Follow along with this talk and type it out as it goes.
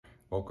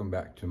Welcome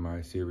back to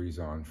my series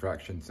on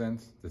fraction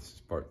sense. This is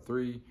part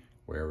 3,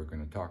 where we're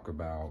going to talk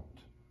about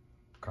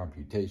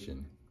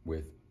computation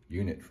with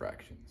unit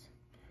fractions.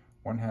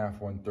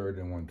 1/2, 1/3,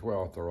 and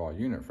 1/12 are all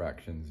unit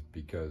fractions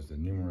because the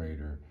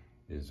numerator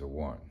is a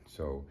 1.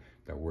 So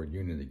that word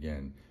unit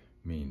again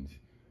means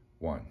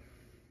 1.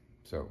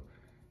 So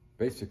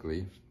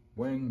basically,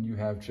 when you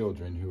have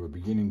children who are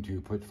beginning to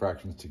put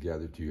fractions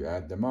together to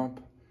add them up,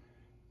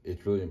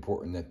 it's really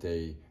important that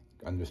they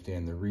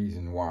understand the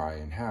reason why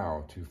and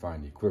how to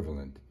find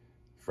equivalent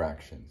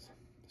fractions.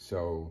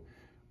 So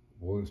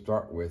we'll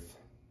start with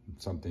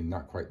something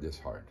not quite this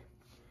hard.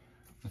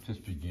 Let's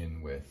just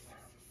begin with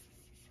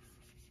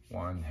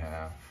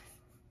 1/2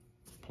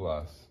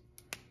 plus,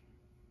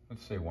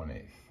 let's say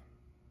 1/8.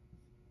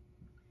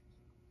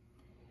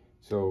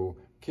 So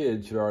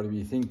kids should already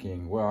be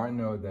thinking, well, I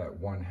know that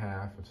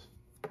 1/2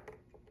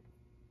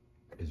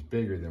 is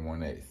bigger than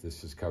 1/8.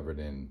 This is covered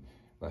in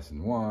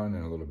lesson 1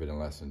 and a little bit in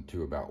lesson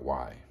 2 about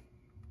why.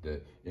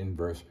 The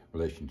inverse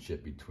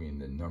relationship between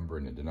the number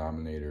and the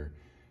denominator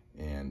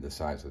and the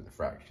size of the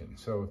fraction.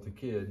 So if the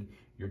kid,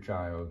 your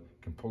child,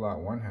 can pull out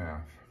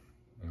 1/2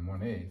 and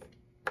 1/8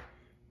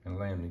 and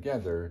lay them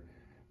together,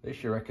 they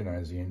should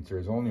recognize the answer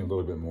is only a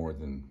little bit more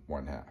than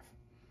 1/2.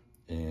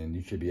 And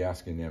you should be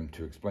asking them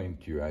to explain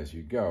to you as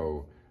you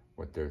go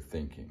what they're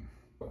thinking.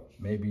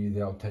 Maybe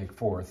they'll take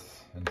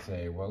fourths and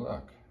say, well,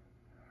 look,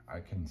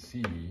 I can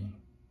see,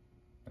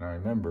 and I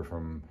remember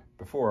from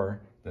before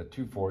that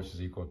 2/4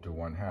 is equal to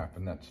 1/2,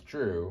 and that's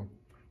true,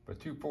 but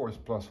 2/4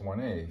 plus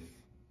 1/8,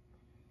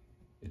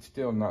 it's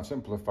still not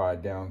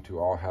simplified down to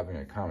all having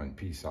a common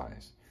piece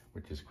size,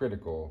 which is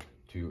critical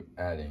to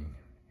adding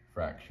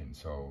fractions.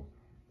 So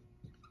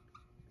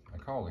I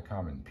call it a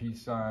common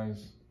piece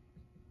size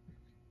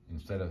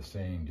instead of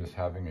saying just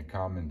having a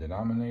common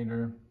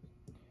denominator,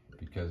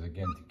 because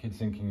again, kids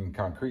thinking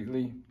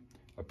concretely,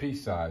 a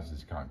piece size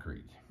is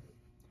concrete.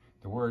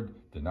 The word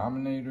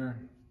denominator,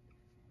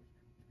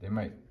 they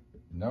might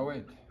know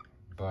it,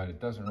 but it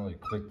doesn't really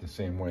click the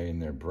same way in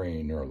their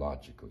brain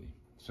neurologically.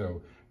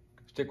 So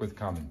stick with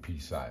common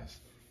piece size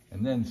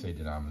and then say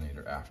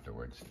denominator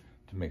afterwards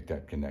to make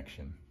that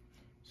connection.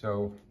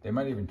 So they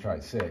might even try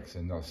 6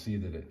 and they'll see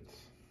that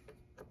it's,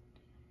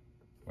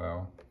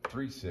 well,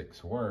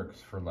 3/6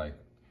 works for like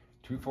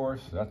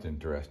 2/4, that's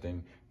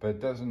interesting, but it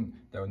doesn't,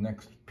 the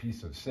next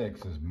piece of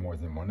 6 is more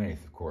than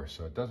 1/8, of course,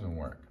 so it doesn't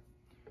work.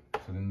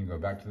 So then you go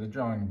back to the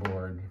drawing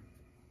board,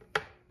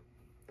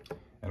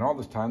 and all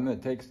this time that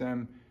it takes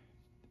them,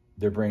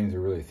 their brains are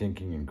really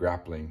thinking and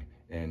grappling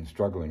and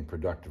struggling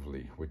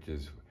productively, which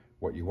is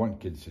what you want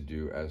kids to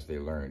do as they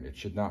learn. It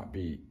should not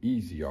be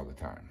easy all the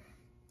time,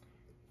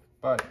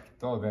 but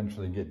they'll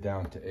eventually get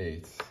down to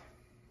 8ths,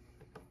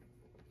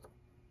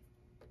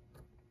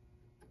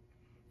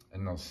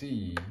 and they'll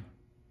see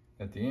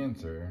that the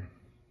answer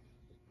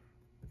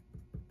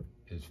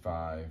is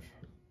 5/8.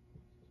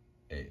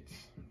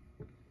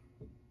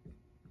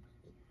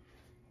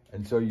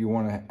 And so you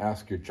want to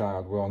ask your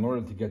child, well, in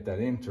order to get that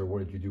answer, what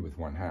did you do with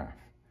 1/2?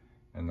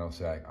 And they'll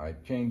say, I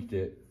changed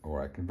it, or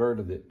I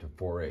converted it to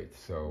 4/8.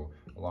 So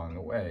along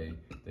the way,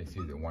 they see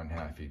that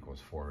 1/2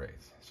 equals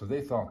 4/8. So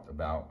they thought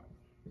about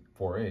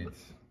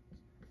 4/8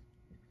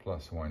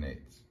 plus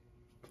 1/8.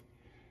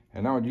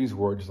 And I would use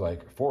words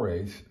like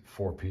 4/8,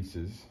 4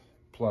 pieces,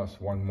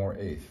 plus 1 more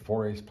eighth.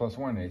 4/8 plus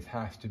 1/8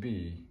 has to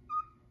be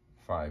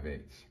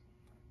 5/8.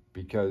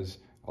 Because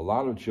a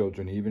lot of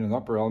children, even in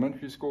upper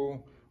elementary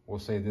school, will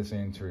say this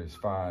answer is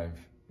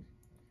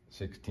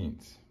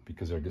 5/16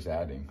 because they're just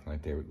adding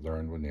like they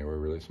learned when they were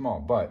really small.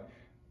 But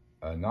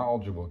a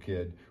knowledgeable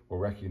kid will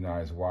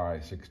recognize why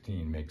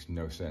 16 makes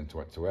no sense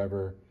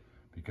whatsoever,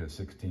 because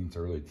 16ths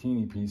are really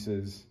teeny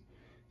pieces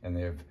and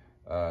they have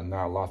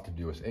not a lot to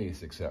do with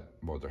 8ths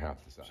except, well, they're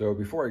half the size. So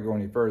before I go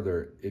any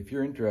further, if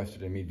you're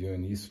interested in me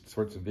doing these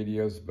sorts of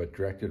videos but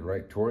directed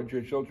right towards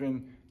your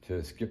children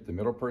to skip the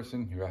middle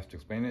person who has to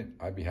explain it,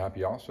 I'd be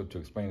happy also to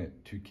explain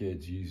it to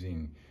kids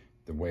using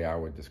the way I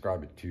would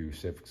describe it to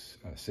 6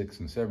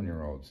 and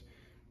 7-year-olds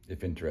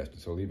if interested.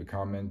 So leave a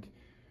comment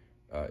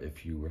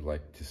if you would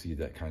like to see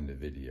that kind of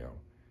video.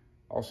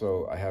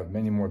 Also, I have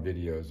many more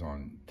videos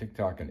on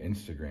TikTok and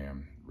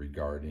Instagram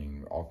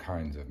regarding all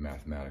kinds of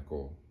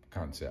mathematical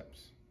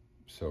concepts.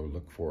 So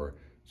look for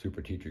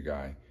Super Teacher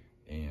Guy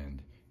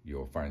and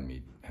you'll find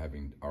me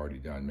having already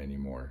done many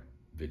more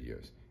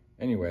videos.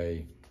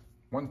 Anyway,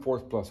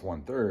 1/4 plus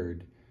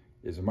 1/3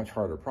 is a much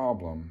harder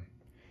problem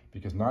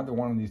because neither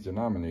one of these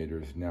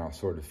denominators now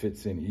sort of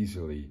fits in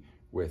easily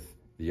with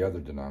the other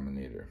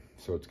denominator.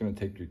 So it's going to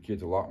take your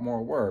kids a lot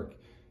more work,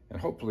 and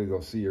hopefully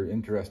they'll see your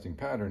interesting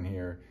pattern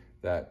here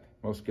that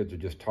most kids are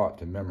just taught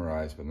to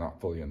memorize but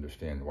not fully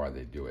understand why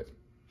they do it.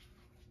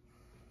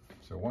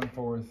 So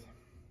 1/4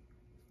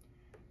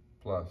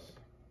 plus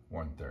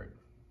 1/3.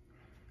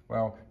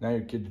 Well, now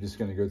your kids are just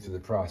going to go through the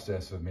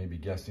process of maybe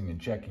guessing and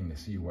checking to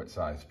see what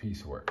size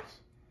piece works.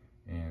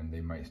 And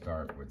they might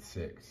start with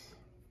 6.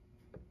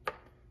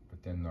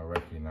 But then they'll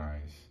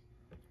recognize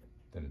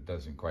that it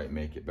doesn't quite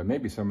make it. But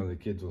maybe some of the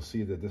kids will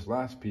see that this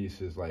last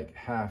piece is like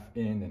half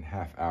in and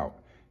half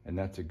out. And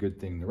that's a good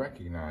thing to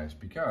recognize,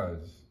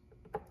 because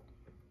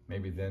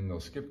maybe then they'll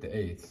skip the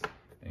 8ths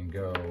and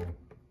go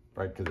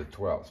right to the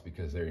 12ths,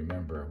 because they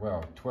remember,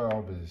 well,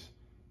 12 is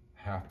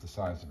half the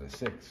size of a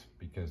 6,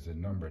 because the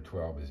number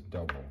 12 is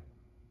double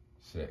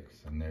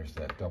 6, and there's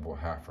that double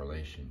half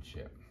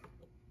relationship.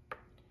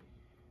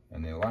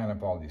 And they line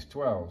up all these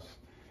 12s,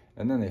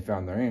 and then they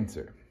found their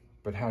answer.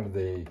 But how do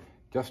they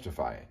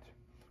justify it?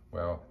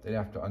 Well, they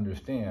have to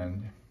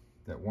understand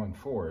that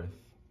 1/4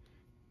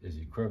 is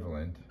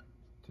equivalent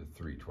to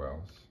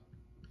 3/12,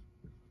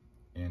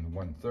 and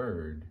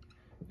 1/3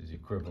 is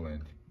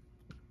equivalent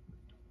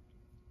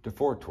to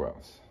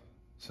 4/12.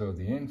 So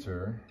the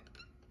answer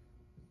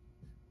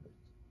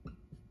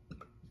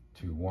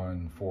to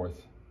 1/4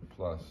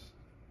 plus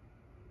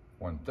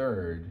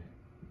 1/3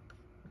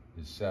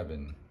 is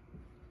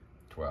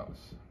 7/12.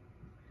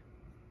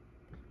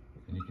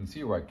 And you can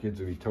see why kids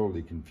would be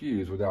totally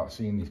confused without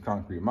seeing these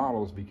concrete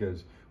models,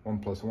 because 1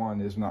 plus 1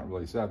 is not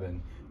really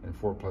 7, and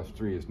 4 plus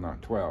 3 is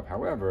not 12.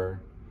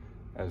 However,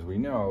 as we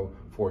know,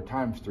 4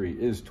 times 3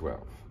 is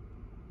 12.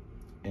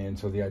 And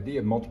so the idea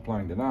of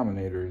multiplying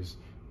denominators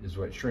is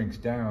what shrinks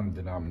down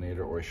the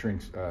denominator, or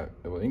shrinks,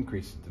 it will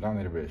increase the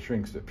denominator, but it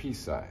shrinks the piece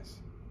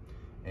size.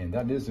 And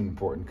that is an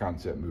important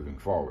concept moving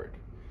forward.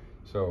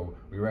 So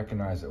we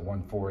recognize that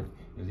 1/4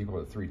 is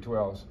equal to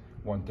 3/12,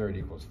 1/3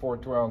 equals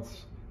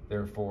 4/12.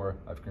 Therefore,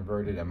 I've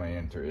converted, and my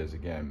answer is,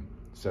 again,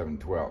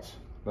 7/12.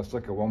 Let's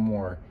look at one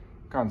more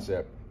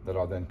concept that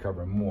I'll then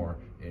cover more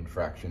in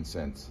fraction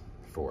sense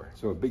 4.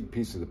 So a big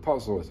piece of the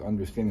puzzle is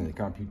understanding the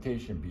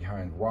computation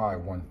behind why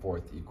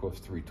 1/4 equals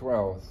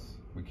 3/12.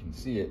 We can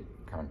see it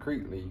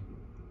concretely,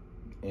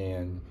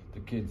 and the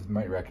kids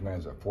might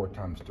recognize that 4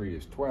 times 3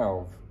 is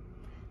 12.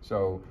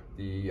 So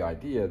the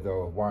idea,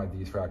 though, of why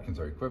these fractions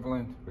are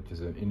equivalent, which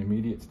is an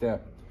intermediate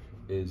step,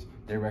 is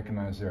they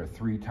recognize there are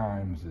 3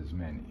 times as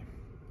many.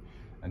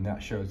 And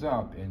that shows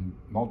up in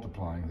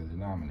multiplying the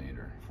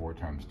denominator. 4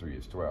 times 3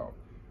 is 12.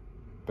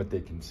 But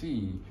they can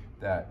see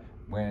that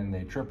when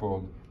they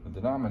tripled the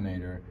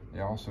denominator, they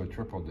also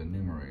tripled the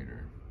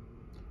numerator.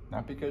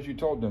 Not because you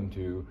told them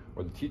to,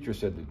 or the teacher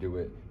said to do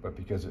it, but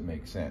because it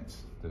makes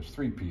sense. There's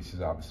 3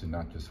 pieces, obviously,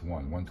 not just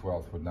 1.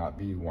 1/12 would not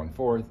be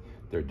 1/4.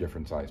 They're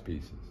different size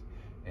pieces.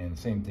 And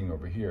same thing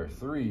over here.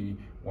 3,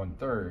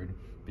 1/3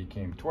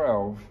 became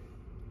 12.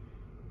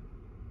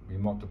 We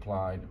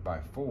multiplied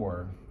by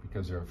 4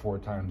 because there are 4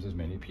 times as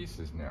many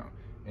pieces now.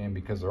 And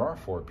because there are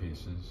 4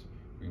 pieces,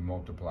 we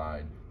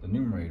multiplied the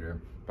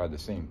numerator by the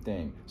same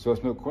thing. So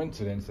it's no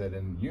coincidence that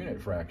in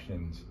unit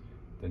fractions,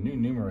 the new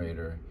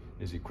numerator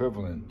is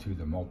equivalent to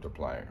the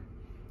multiplier.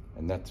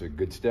 And that's a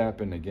good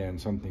step, and again,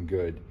 something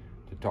good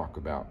to talk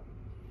about.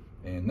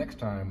 And next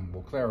time,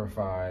 we'll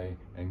clarify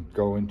and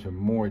go into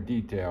more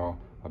detail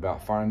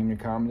about finding a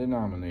common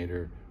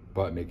denominator,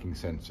 but making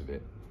sense of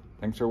it.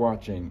 Thanks for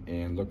watching,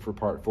 and look for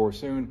part 4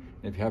 soon.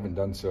 If you haven't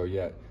done so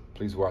yet,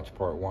 please watch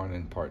part 1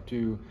 and part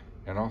 2,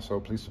 and also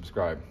please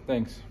subscribe.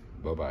 Thanks.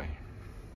 Bye-bye.